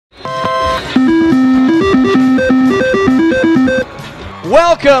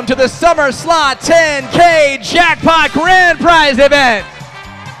Welcome to the Summer Slot 10K Jackpot Grand Prize event.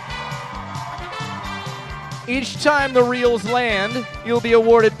 Each time the reels land, you'll be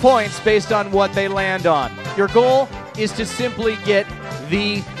awarded points based on what they land on. Your goal is to simply get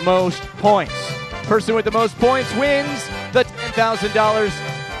the most points. Person with the most points wins the $10,000,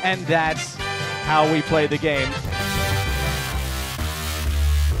 and that's how we play the game.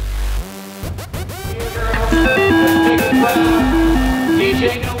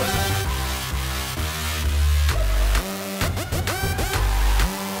 DJ.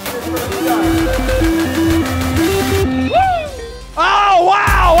 Oh,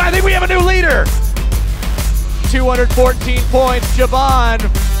 wow! I think we have a new leader. 214 points, Javon.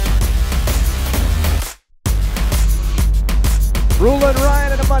 Rulin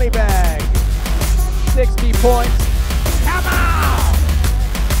Ryan in a money bag. 60 points. Come on!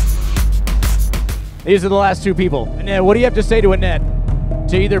 These are the last two people. Annette, what do you have to say to Annette?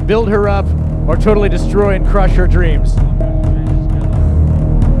 To either build her up or totally destroy and crush her dreams.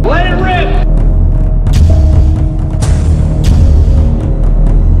 Let it rip!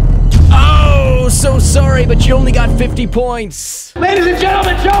 Oh, so sorry, but you only got 50 points. Ladies and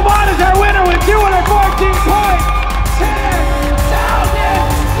gentlemen, Jackpot is our winner with 214 points.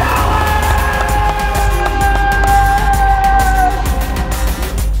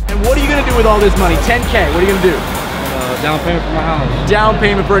 $10,000! And what are you gonna do with all this money? 10K, what are you gonna do? Down payment for my house. Down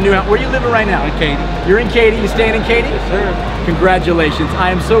payment for a new house. Where are you living right now? In Katy. You're in Katy? You staying in Katy? Yes, sir. Congratulations. I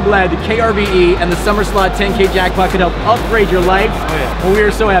am so glad that KRBE and the Summer Slot 10K Jackpot could help upgrade your life. Oh, yeah. And we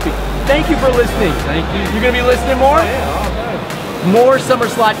are so happy. Thank you for listening. Thank you. You gonna be listening more? Oh, yeah, all right. More Summer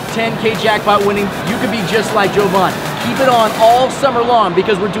Slot 10K Jackpot winning. You could be just like Jovan. Keep it on all summer long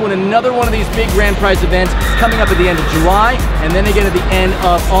because we're doing another one of these big grand prize events coming up at the end of July and then again at the end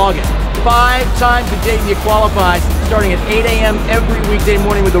of August. 5 times a day you qualify, starting at 8 a.m. every weekday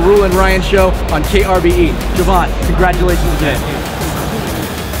morning with the Rule and Ryan Show on KRBE. Jovan, congratulations again.